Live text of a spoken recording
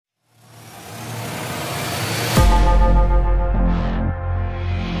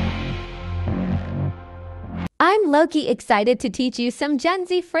low-key excited to teach you some Gen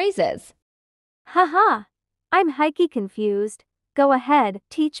Z phrases. Haha. I'm highly confused. Go ahead,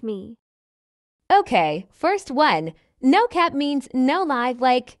 teach me. Okay, first one. No cap means no lie,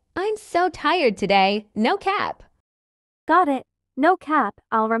 like, I'm so tired today, no cap. Got it. No cap,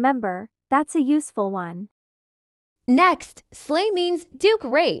 I'll remember. That's a useful one. Next, slay means do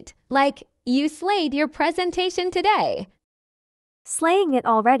great, like, you slayed your presentation today. Slaying it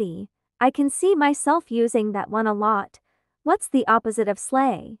already. I can see myself using that one a lot. What's the opposite of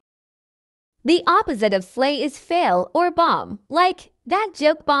slay? The opposite of slay is fail or bomb, like, that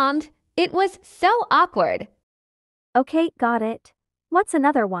joke bombed. It was so awkward. Okay, got it. What's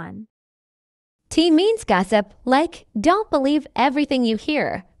another one? Tea means gossip, like, don't believe everything you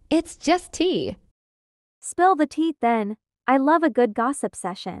hear. It's just tea. Spill the tea then. I love a good gossip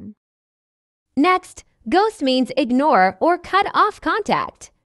session. Next, ghost means ignore or cut off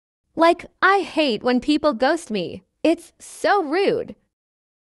contact. Like, I hate when people ghost me. It's so rude.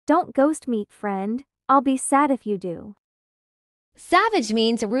 Don't ghost me, friend. I'll be sad if you do. Savage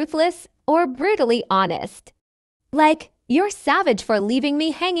means ruthless or brutally honest. Like, you're savage for leaving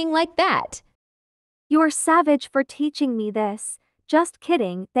me hanging like that. You're savage for teaching me this. Just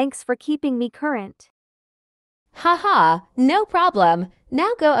kidding, thanks for keeping me current. Haha, no problem.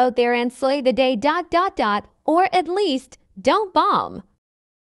 Now go out there and slay the day ... or at least don't bomb.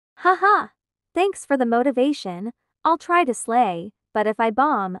 Haha. Thanks for the motivation. I'll try to slay, but if I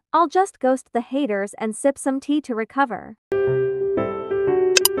bomb, I'll just ghost the haters and sip some tea to recover.